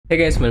Hey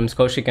guys, my name is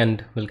Koushik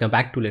and welcome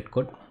back to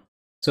LetCode.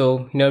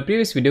 So in our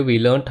previous video, we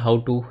learned how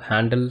to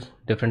handle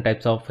different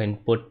types of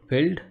input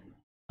field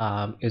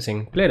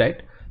using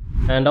Playwright.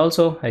 And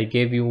also I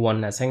gave you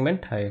one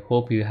assignment. I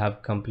hope you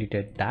have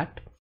completed that.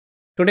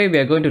 Today we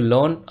are going to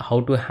learn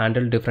how to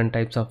handle different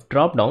types of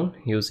dropdown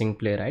using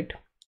Playwright.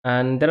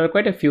 And there are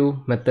quite a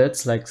few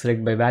methods like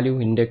select by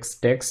value, index,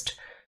 text,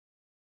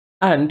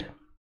 and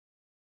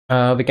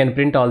we can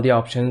print all the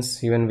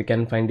options. Even we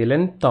can find the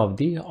length of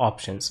the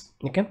options.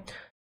 Okay.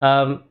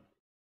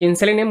 In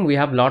Selenium we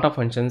have a lot of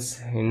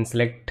functions in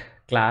select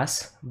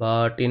class,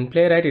 but in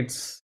Playwright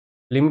it's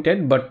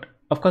limited, but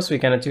of course we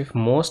can achieve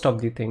most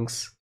of the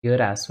things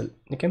here as well.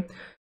 Okay,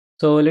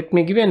 so let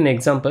me give you an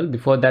example.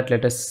 Before that,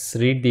 let us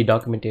read the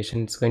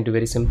documentation. It's going to be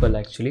very simple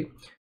actually.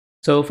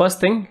 So first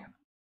thing,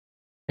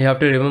 you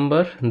have to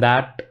remember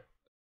that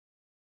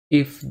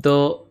if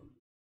the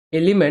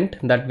element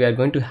that we are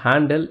going to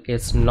handle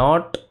is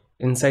not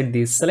inside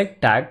the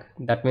select tag,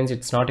 that means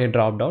it's not a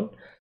drop down.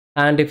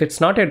 And if it's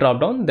not a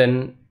drop down,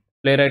 then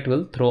Playwright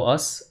will throw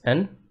us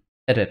an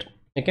error.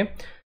 Okay,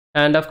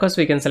 and of course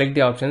we can select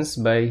the options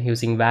by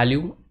using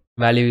value.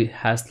 Value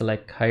has the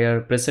higher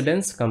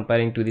precedence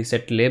comparing to the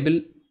set label,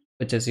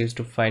 which is used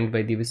to find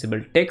by the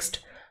visible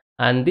text,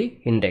 and the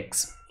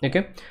index.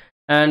 Okay,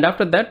 and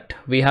after that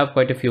we have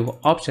quite a few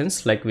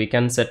options, like we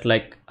can set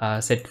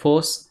set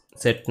force,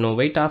 set no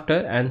wait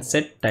after, and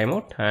set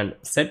timeout, and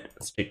set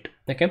strict.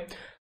 Okay,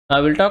 I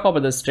will talk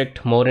about the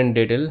strict more in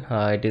detail.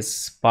 It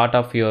is part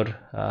of your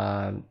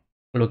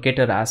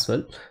locator as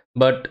well,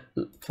 but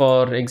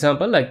for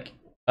example,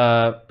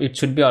 it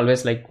should be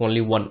always only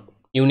one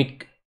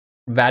unique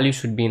value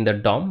should be in the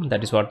DOM.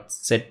 That is what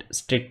set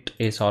strict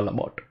is all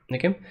about.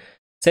 Okay,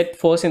 set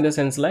force in the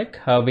sense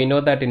we know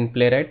that in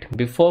Playwright,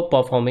 before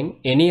performing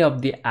any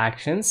of the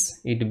actions,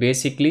 it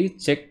basically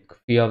check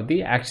few of the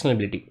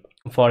actionability.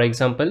 For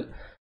example,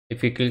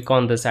 if you click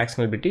on this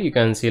actionability, you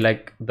can see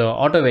the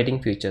auto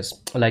waiting features.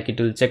 It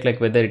will check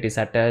whether it is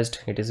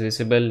attached, it is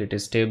visible, it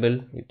is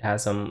stable, it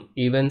has some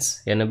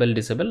events, enable,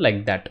 disable,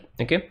 like that.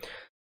 Okay,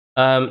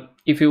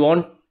 if you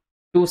want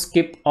to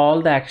skip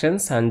all the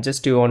actions and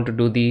just you want to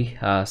do the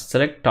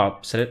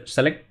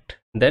select,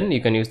 then you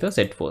can use the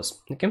set force.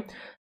 Okay,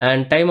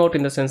 and timeout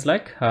in the sense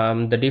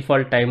the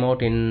default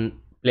timeout in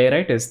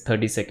Playwright is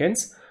 30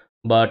 seconds,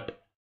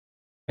 but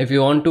if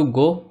you want to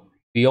go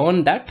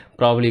beyond that,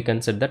 probably you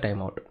can set the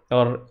timeout,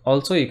 or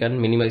also you can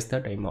minimize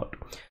the timeout.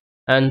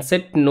 And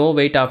set no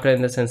wait after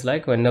in the sense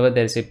whenever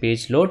there is a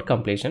page load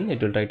completion,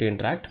 it will try to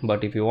interact,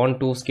 but if you want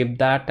to skip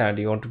that and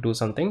you want to do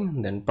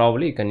something, then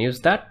probably you can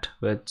use that,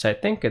 which I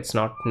think it's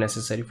not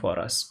necessary for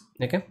us.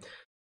 Okay,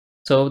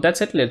 so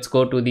that's it. Let's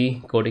go to the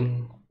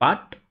coding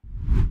part.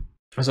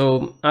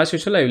 So as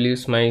usual, I will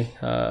use my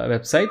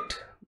website.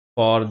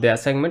 For the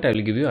assignment, I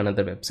will give you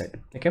another website.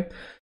 Okay,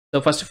 so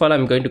first of all,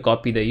 I'm going to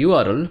copy the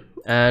URL,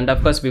 and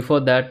of course before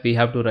that we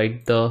have to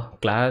write the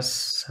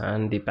class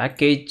and the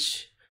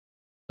package.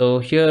 So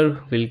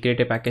here we'll create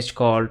a package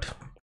called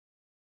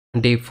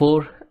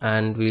day4,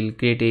 and we'll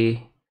create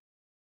a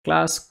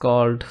class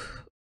called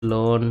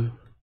learn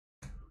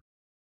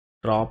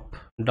drop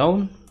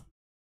down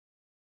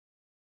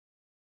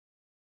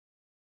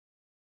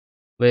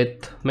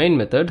with main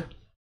method.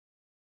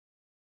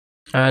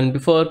 And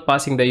before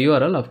passing the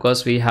URL, of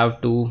course we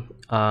have to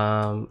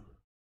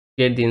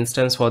create the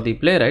instance for the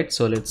Playwright.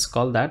 So let's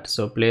call that.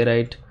 So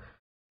Playwright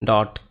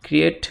dot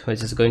create,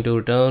 which is going to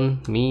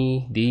return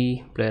me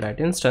the Playwright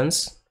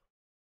instance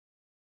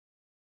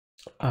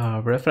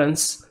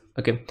reference.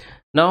 Okay,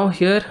 now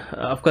here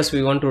of course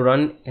we want to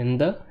run in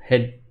the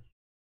head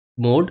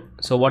mode.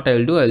 So what I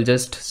will do, I'll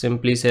just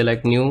simply say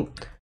new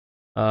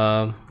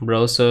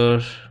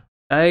browser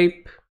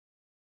type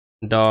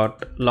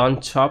dot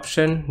launch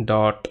option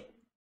dot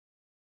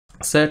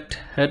set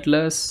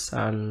headless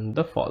and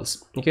the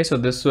false. Okay, so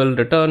this will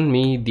return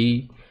me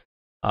the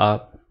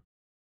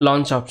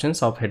launch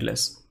options of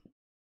headless.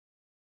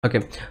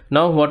 Okay,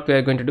 now what we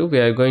are going to do, we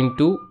are going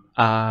to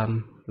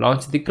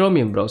launch the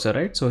Chromium browser,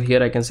 right? So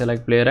here I can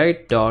select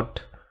playwright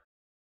dot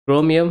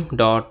chromium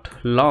dot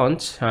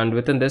launch, and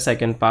within this I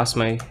can pass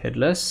my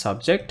headless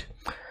subject,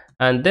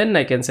 and then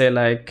I can say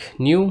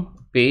new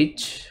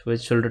page,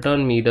 which will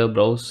return me the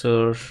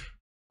browser,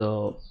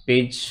 the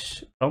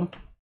page from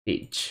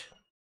page.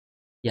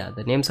 Yeah,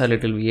 the names are a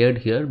little weird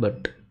here,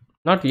 but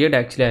not weird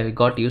actually. I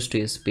got used to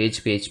is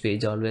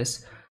page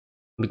always,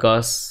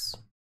 because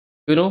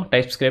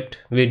TypeScript,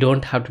 we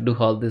don't have to do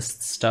all this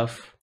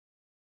stuff.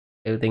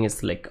 Everything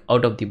is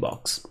out of the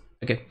box.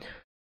 Okay,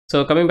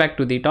 so coming back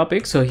to the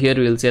topic, so here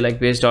we'll say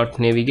page dot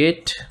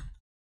navigate,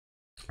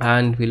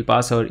 and we'll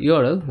pass our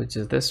URL, which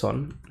is this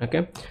one.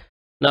 Okay,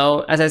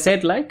 now as I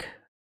said,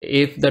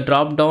 if the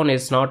drop down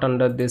is not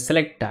under the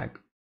select tag,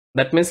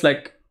 that means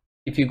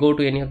if you go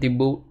to any of the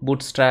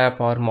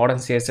bootstrap or modern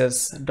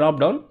CSS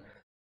drop down,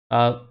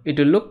 it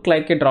will look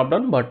like a drop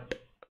down but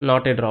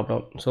not a drop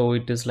down. So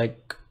it is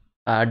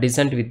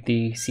designed with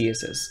the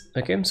CSS.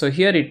 Okay, so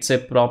here it's a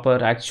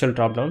proper actual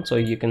drop down. So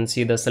you can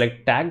see the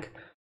select tag,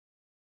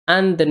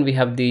 And then we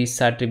have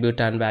this attribute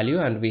and value,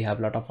 and we have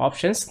a lot of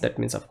options. That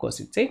means of course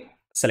it's a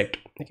select.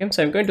 Okay,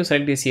 so I'm going to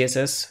select the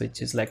CSS,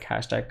 which is like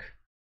hashtag,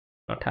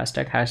 not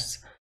hashtag, hash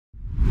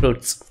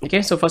fruits.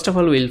 Okay, so first of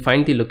all we'll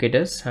find the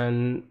locators,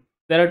 and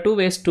there are two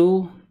ways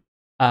to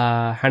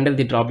handle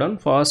the dropdown.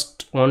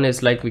 First one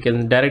is like we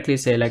can directly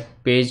say like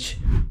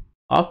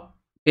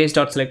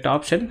page.select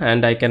option,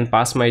 and I can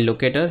pass my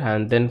locator,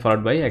 and then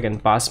followed by I can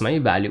pass my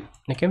value.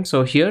 Okay,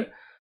 so here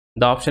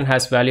the option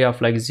has value of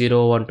like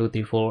 0 1 2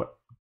 3 4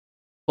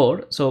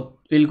 4, so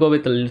we'll go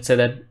with, let's say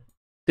that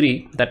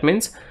 3. That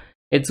means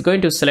it's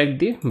going to select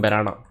the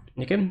banana.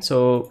 Okay,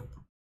 so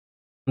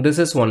this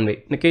is one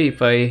way. Okay,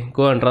 if I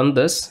go and run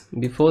this,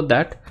 before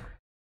that,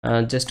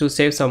 just to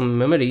save some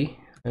memory,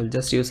 I'll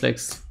just use like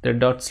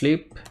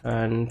thread.sleep,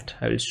 and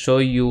I will show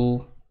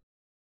you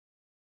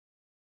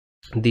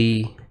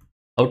the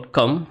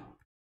outcome,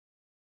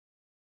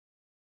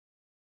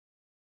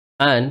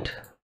 and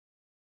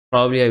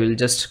probably I will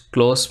just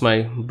close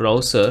my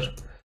browser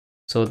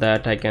so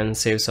that I can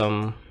save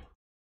some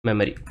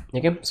memory.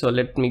 Okay, so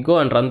let me go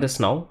and run this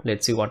now.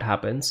 Let's see what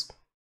happens.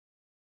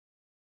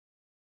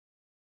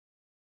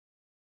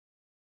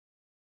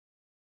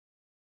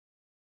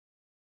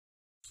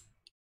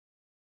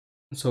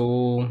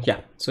 So yeah,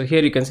 so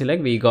here you can see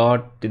like we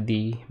got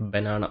the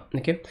banana.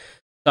 Okay,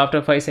 so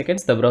after 5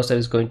 seconds the browser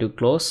is going to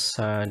close,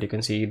 and you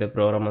can see the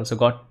program also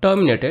got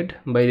terminated.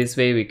 By this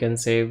way we can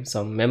save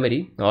some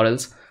memory, or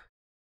else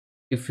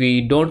if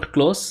we don't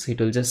close, it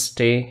will just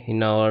stay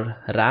in our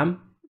RAM,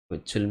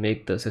 which will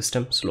make the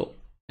system slow.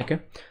 Okay,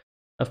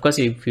 of course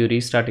if you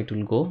restart it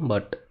will go,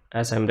 but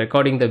as I'm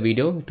recording the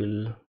video it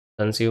will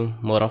consume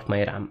more of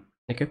my RAM.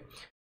 Okay,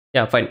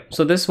 yeah, fine.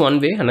 So this one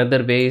way.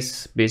 Another way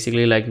is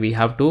basically like we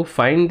have to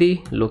find the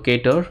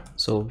locator.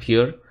 So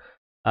here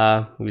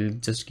we'll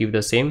just give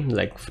the same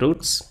like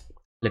fruits.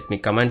 Let me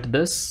comment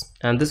this,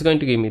 and this is going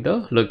to give me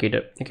the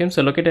locator. Okay,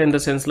 so locator in the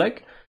sense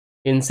like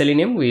in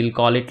Selenium we'll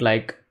call it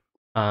like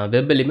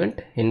web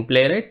element. In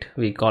Playwright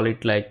we call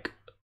it like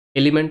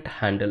element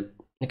handle.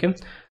 Okay,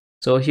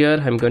 so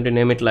here I'm going to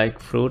name it like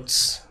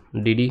fruits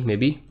dd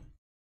maybe,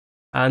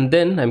 and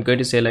then I'm going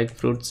to say like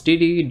fruits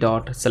dd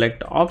dot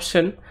select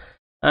option,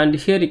 and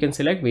here you can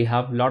select, we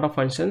have a lot of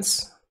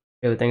functions.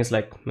 Everything is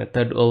like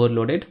method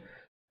overloaded.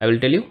 I will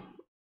tell you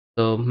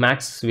the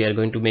max we are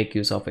going to make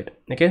use of it.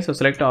 Okay, so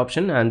select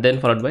option, and then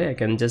followed by I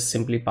can just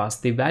simply pass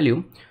the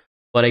value.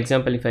 For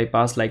example, if I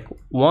pass like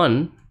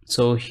 1,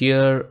 so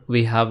here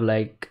we have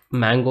like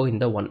mango in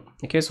the 1.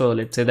 Okay, so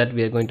let's say that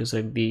we are going to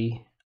select the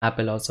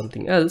apple or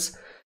something else.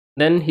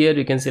 Then here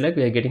you can see like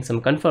we are getting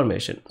some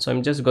confirmation. So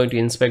I'm just going to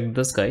inspect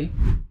this guy,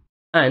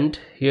 and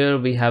here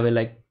we have a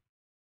like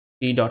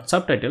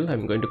p.subtitle.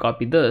 I'm going to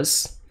copy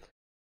this,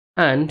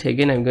 and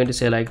again I'm going to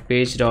say like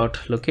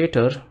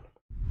page.locator.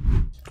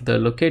 The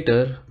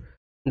locator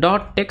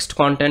dot text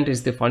content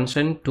is the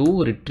function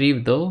to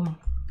retrieve the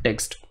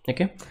text.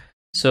 Okay,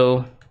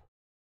 so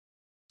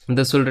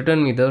this will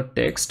return me the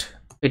text.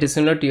 It is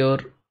similar to your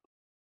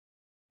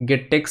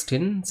get text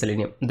in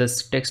Selenium.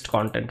 This text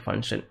content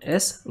function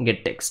is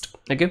get text.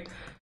 Okay,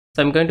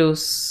 so I'm going to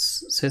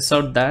sys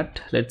out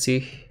that. Let's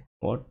see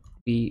what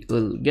we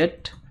will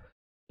get.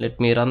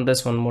 Let me run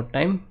this one more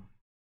time.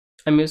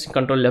 I'm using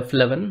control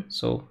F11,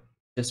 so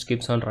just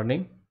keeps on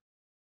running.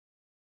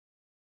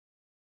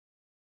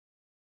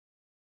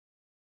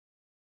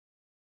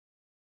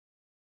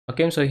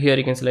 Okay, so here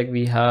you can select,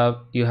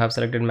 you have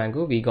selected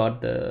mango, we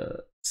got the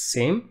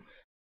same,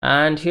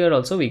 and here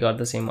also we got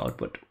the same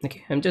output.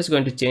 Okay, I'm just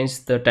going to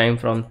change the time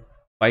from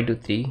 5 to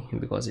 3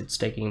 because it's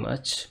taking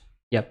much.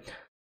 Yeah,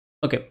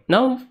 okay,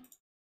 now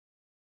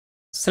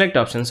select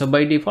option. So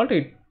by default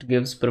it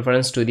gives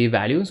preference to the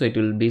value, so it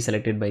will be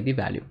selected by the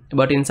value,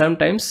 but in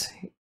sometimes,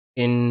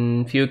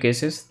 in few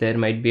cases, there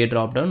might be a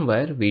drop down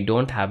where we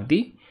don't have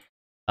the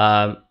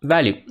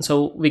value.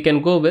 So we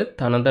can go with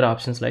another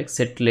options like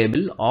set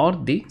label or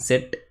the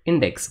set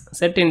index.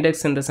 Set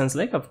index in the sense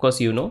like, of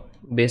course you know,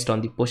 based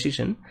on the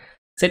position.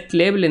 Set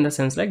label in the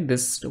sense like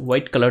this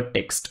white color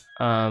text,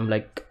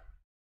 like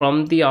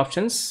from the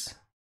options,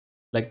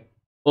 like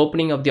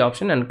opening of the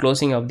option and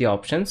closing of the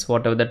options,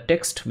 whatever the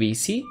text we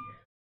see,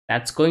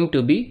 that's going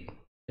to be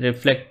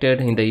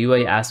reflected in the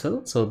UI as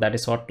well. So that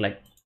is what like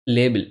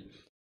label.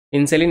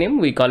 In Selenium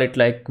we call it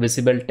like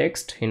visible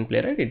text. In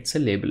Playwright it's a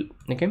label.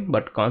 Okay,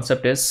 but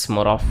concept is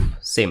more of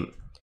same.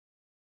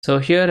 So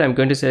here I'm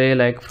going to say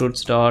like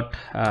fruits dot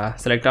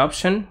select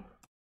option,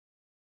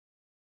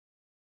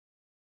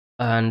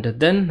 and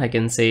then I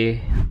can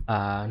say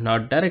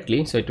not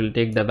directly, so it will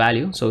take the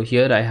value. So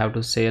here I have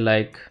to say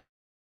like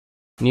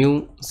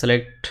new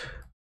select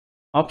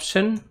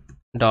option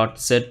dot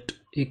set.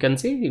 You can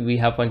see we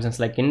have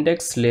functions like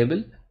index,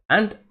 label,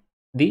 and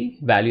the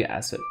value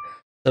as well.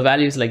 The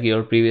value is like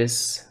your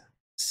previous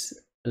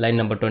line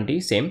number 20,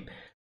 same.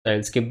 So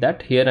I'll skip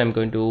that. Here I'm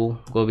going to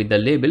go with the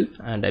label,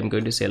 and I'm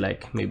going to say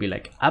like maybe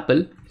like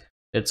apple.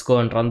 Let's go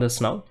and run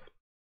this now.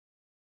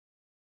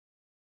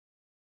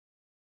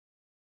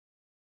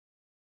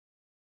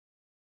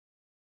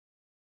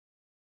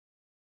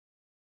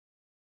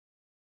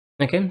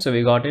 Okay, so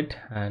we got it,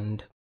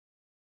 and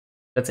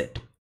that's it.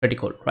 Pretty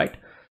cool, right?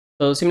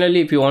 So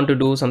similarly, if you want to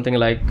do something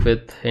like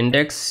with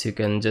index, you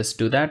can just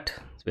do that.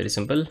 It's very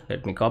simple.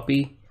 Let me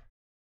copy,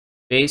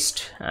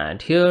 paste,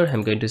 and here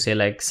I'm going to say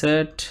like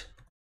set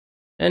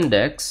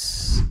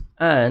index,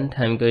 and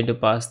I'm going to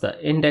pass the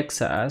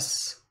index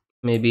as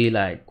maybe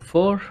like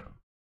 4.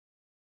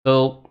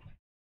 So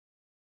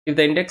if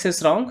the index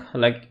is wrong,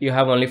 like you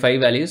have only 5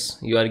 values,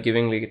 you are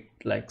giving it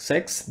like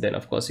 6, then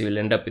of course you will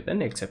end up with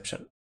an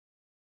exception.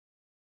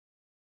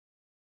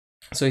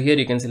 So here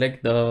you can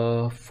select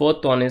the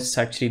 4th one is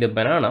actually the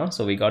banana,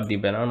 so we got the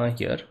banana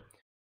here.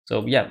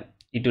 So yeah,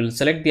 it will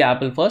select the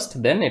apple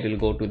first, then it will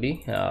go to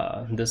the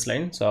this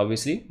line. So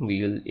obviously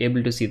we will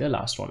able to see the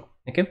last one.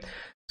 Okay,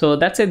 so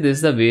that's it. This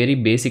is the very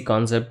basic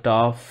concept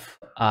of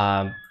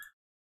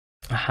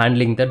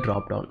handling the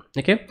drop down.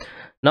 Okay,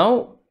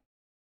 now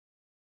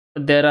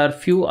there are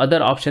few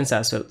other options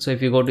as well. So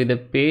if you go to the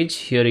page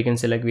here, you can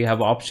select, we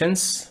have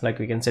options like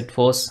we can set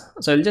force.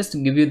 So I'll just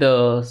give you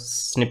the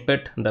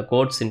snippet, the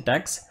code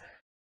syntax.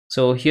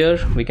 So here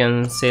we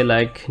can say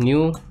like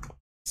new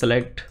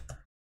select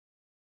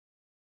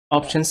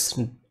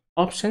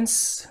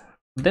options,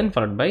 then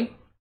followed by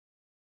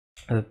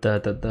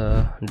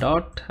the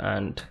dot,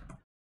 and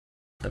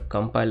the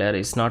compiler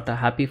is not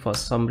happy for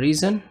some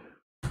reason.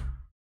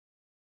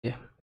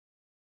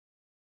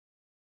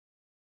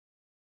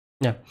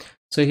 Yeah,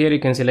 so here you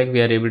can see like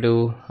we are able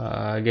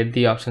to get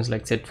the options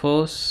like set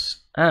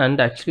force, and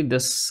actually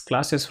this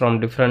class is from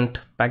different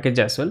package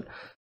as well.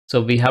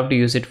 So we have to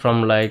use it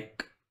from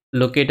like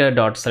locator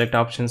dot select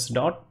options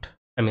dot,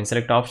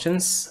 select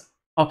options.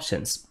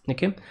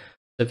 Okay,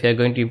 so if you are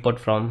going to import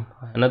from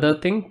another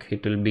thing,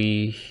 it will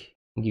be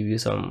give you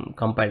some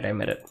compile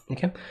time error.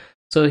 Okay,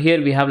 so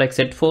here we have like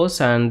set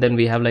force, and then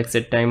we have like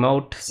set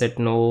timeout, set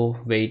no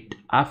wait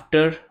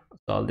after.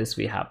 So all this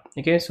we have.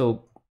 Okay,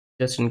 so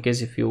just in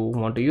case if you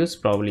want to use,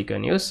 probably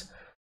can use.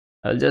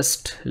 I'll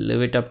just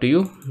leave it up to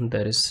you.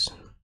 There is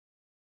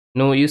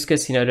no use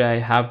case scenario I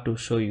have to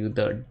show you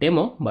the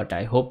demo, but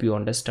I hope you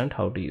understand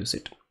how to use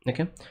it.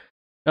 Okay,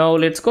 now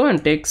let's go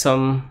and take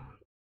some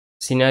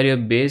scenario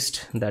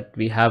based that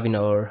we have in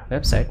our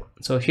website.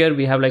 So here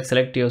we have like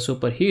select your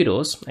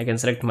superheroes. I can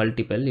select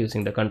multiple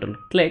using the control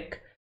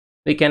click.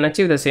 We can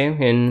achieve the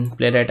same in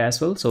Playwright as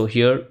well. So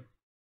here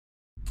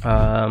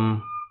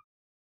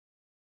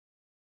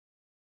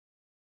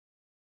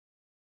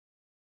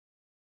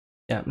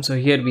yeah, so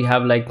here we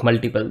have like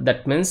multiple.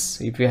 That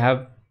means if you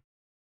have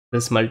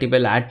this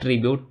multiple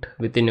attribute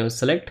within your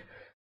select,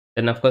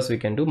 then of course we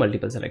can do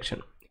multiple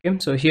selection. Okay,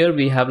 so here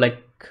we have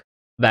like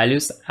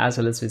values as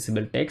well as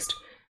visible text,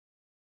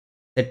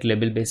 set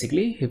label.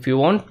 Basically, if you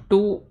want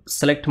to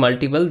select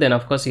multiple, then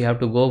of course you have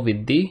to go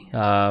with the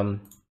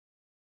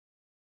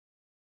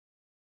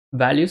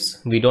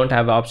values. We don't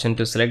have option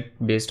to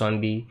select based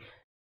on the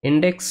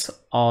index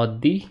or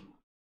the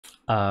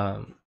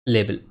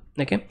label.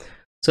 Okay,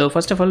 so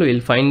first of all we'll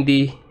find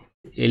the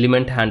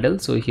element handle.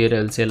 So here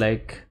I'll say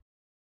like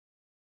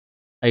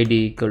id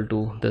equal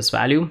to this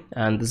value,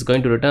 and this is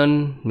going to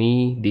return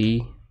me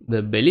the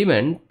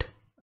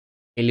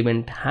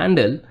element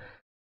handle.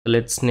 So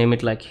let's name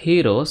it like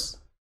heroes,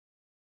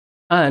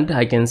 and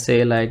I can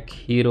say like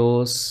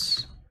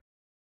heroes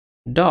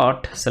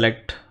dot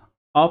select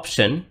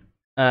option,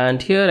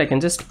 and here I can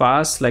just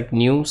pass like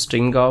new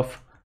string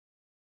of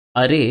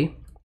array,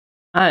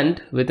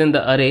 and within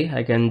the array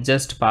I can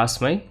just pass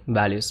my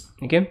values.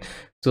 Okay,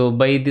 so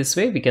by this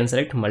way we can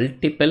select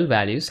multiple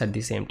values at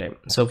the same time.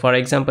 So for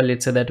example,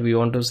 let's say that we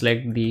want to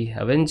select the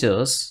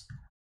Avengers,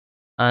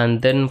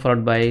 and then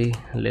followed by,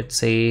 let's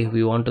say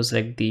we want to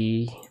select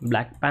the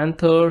Black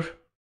Panther,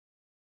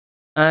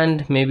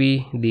 and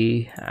maybe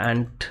the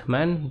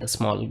Ant-Man, the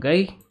small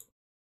guy.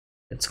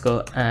 Let's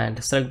go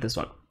and select this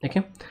one.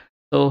 Okay,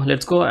 so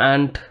let's go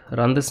and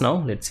run this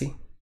now. Let's see.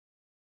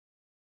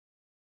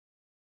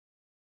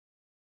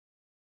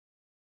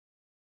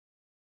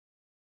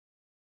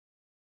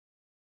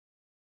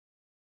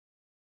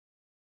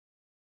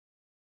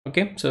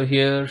 Okay, so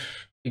here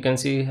you can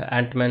see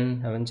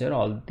Ant-Man, Avenger,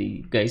 all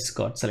the guys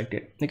got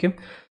selected. Okay,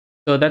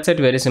 so that's it,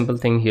 very simple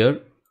thing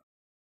here.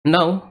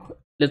 Now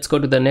let's go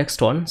to the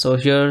next one. So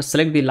here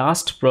select the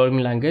last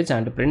programming language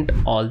and print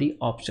all the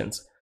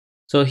options.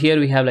 So here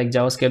we have like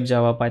JavaScript,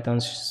 Java, Python,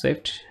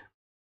 Swift,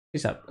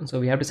 C#. So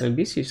we have to select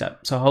the C#.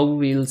 So how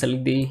we will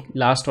select the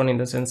last one, in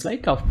the sense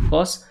like, of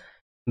course,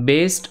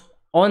 based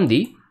on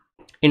the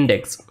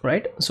index,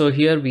 right? So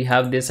here we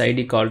have this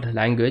ID called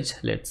language.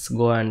 Let's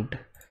go and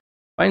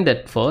find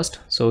that first.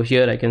 So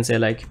here I can say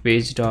like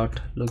page dot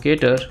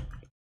locator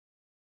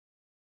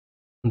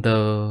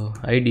the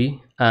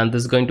ID, and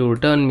this is going to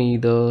return me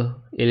the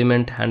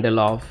element handle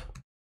of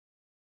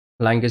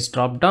language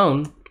drop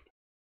down.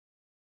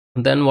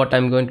 Then what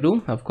I'm going to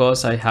do, of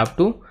course, I have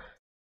to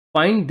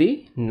find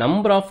the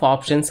number of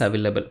options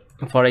available.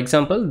 For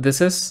example,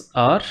 this is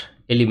our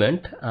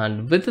element,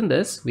 and within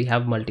this we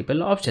have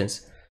multiple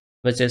options,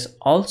 which is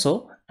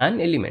also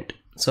an element.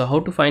 So how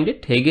to find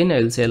it? Again,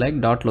 I will say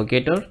like dot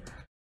locator,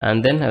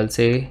 and then I'll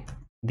say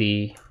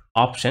the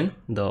option,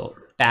 the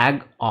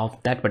tag of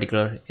that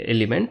particular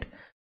element,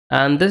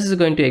 and this is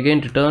going to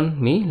again return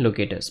me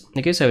locators.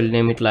 Okay, so I will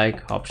name it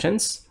like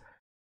options,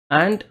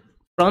 and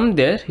from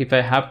there, if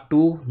I have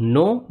to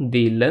know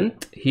the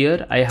length,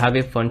 here I have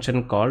a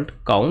function called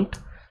count,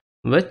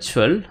 which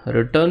will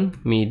return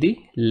me the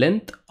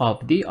length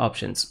of the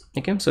options.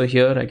 Okay, so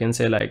here I can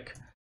say like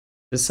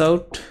this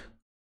out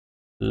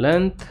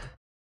length,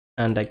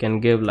 and I can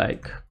give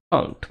like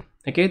count.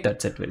 Okay,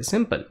 that's it, very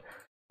simple.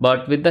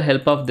 But with the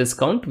help of this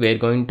count, we're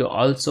going to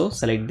also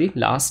select the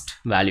last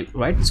value,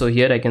 right? So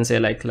here I can say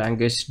like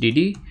language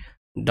dd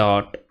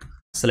dot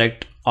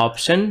select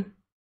option,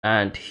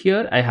 and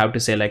here I have to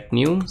say like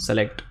new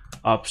select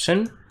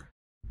option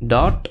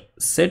dot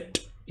set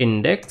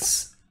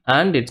index,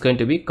 and it's going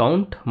to be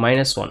count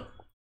 -1.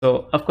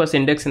 So of course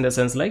index in the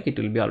sense like it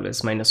will be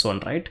always -1,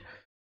 right?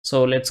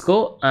 So let's go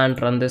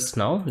and run this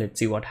now. Let's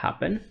see what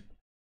happened.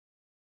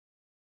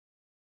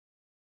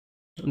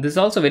 This is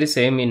also very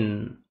same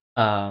in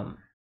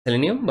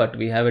Selenium, but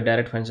we have a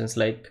direct functions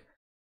like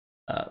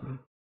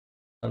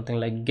something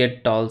like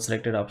get all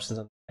selected options,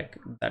 like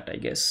that, I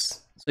guess.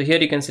 So here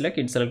you can select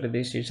it selected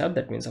the C#.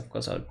 That means of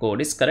course our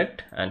code is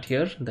correct, and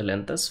here the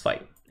length is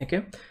 5.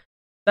 Okay,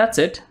 that's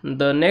it.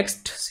 The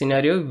next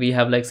scenario, we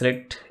have like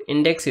select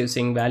index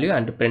using value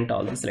and print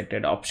all the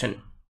selected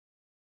option.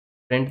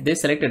 Print the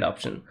selected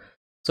option.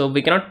 So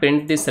we cannot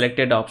print the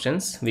selected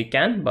options. We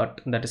can,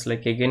 but that is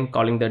like again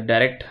calling the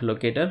direct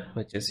locator,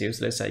 which is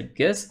useless, I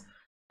guess.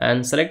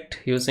 And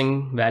select using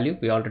value,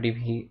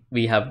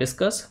 we have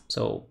discussed.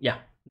 So yeah,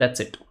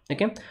 that's it.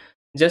 Okay,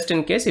 just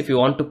in case if you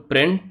want to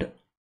print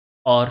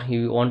or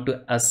you want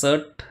to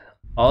assert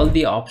all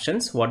the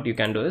options, what you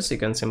can do is you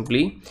can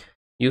simply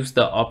use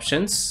the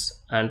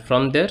options, and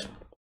from there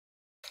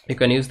you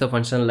can use the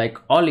function like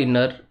all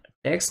inner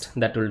text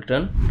that will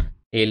return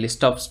a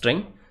list of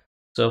string.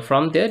 So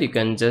from there you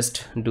can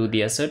just do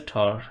the assert,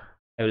 or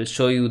I will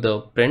show you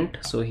the print.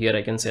 So here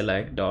I can say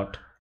like dot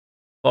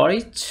for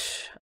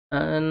each,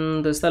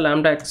 and this is the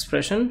lambda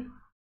expression.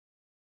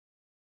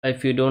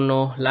 If you don't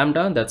know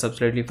lambda, that's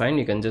absolutely fine.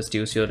 You can just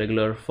use your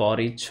regular for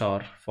each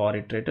or for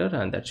iterator,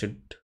 and that should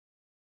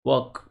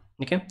work.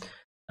 Okay,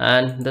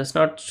 and this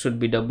not should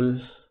be double,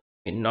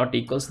 not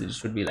equals, this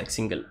should be like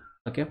single.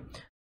 Okay,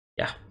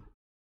 yeah,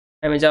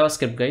 I'm a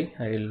JavaScript guy.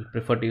 I will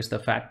prefer to use the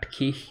fact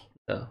key,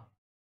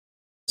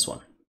 this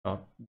one,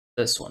 not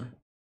this one.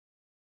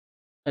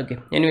 Okay,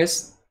 anyways,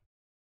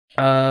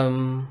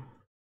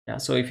 yeah,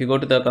 so if you go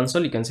to the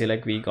console, you can see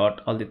like we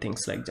got all the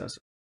things like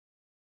JavaScript.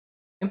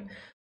 Okay.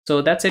 So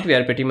that's it, we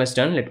are pretty much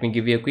done. Let me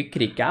give you a quick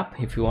recap.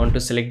 If you want to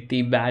select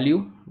the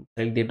value,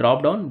 select the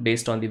drop down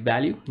based on the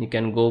value, you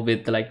can go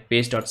with like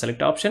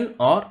page.select option,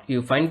 or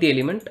you find the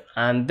element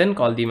and then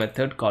call the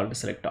method called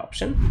select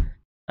option,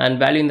 and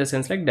value in the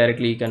sense like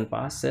directly you can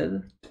pass it.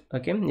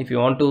 Okay, if you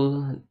want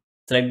to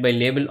select by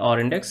label or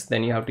index,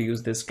 then you have to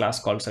use this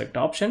class called select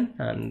option,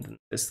 and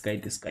this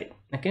guy.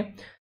 Okay,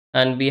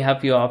 and we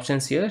have your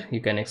options here.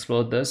 You can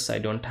explore this. I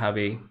don't have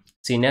a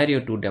scenario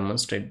to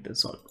demonstrate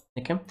this one.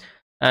 Okay,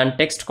 and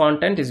text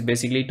content is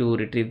basically to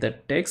retrieve the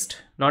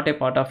text, not a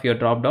part of your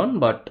drop down,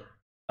 but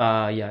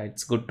yeah,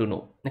 it's good to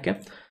know. Okay,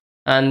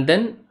 and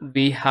then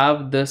we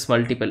have this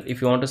multiple. If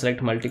you want to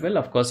select multiple,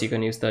 of course you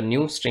can use the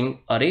new string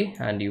array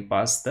and you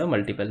pass the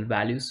multiple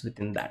values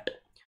within that.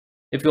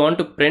 If you want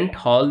to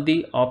print all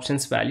the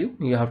options value,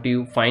 you have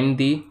to find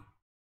the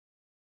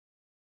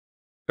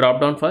drop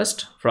down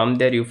first. From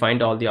there you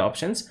find all the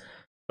options.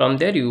 From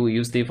there you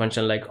use the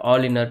function like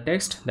all inner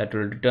text that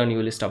will return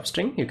you a list of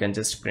string. You can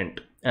just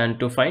print, and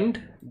to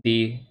find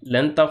the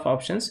length of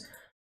options,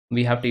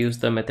 we have to use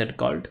the method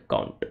called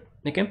count.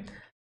 Okay,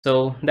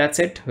 so that's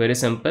it, very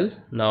simple.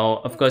 Now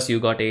of course you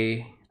got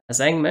a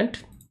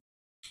assignment,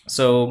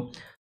 so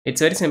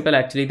it's very simple,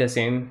 actually the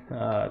same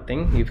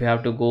thing. If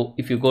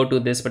you go to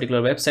this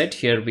particular website,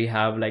 here we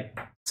have like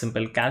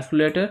simple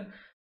calculator.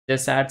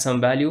 Just add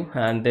some value,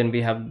 and then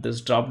we have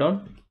this drop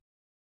down.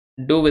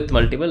 Do with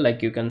multiple,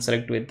 like you can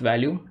select with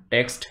value,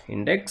 text,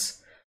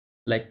 index,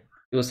 like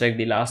you select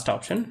the last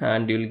option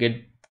and you will get,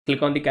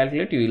 click on the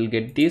calculate, you will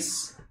get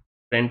this,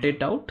 print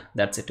it out.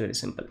 That's it, very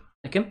simple.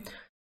 Okay,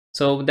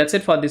 so that's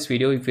it for this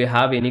video. If you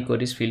have any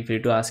queries, feel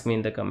free to ask me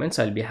in the comments.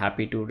 I'll be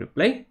happy to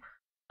reply.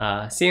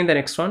 See you in the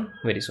next one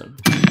very soon.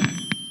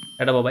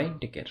 Bye bye,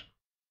 take care.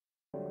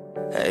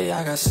 Hey,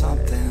 I got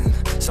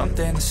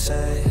something to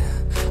say.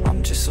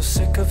 I'm just so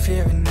sick of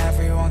hearing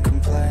everyone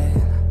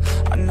complain.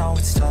 I know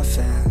it's tough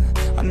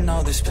and I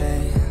know there's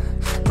pain,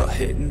 but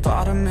hitting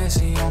bottom is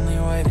the only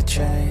way to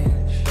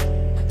change.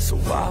 So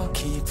I'll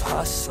keep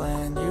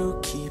hustling, you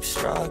keep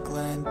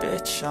struggling.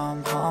 Bitch,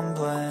 I'm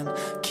humbling,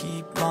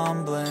 keep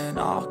mumbling.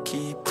 I'll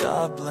keep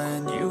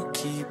doubling, you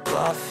keep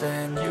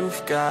bluffing.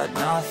 You've got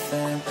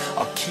nothing,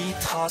 I'll keep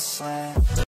hustling.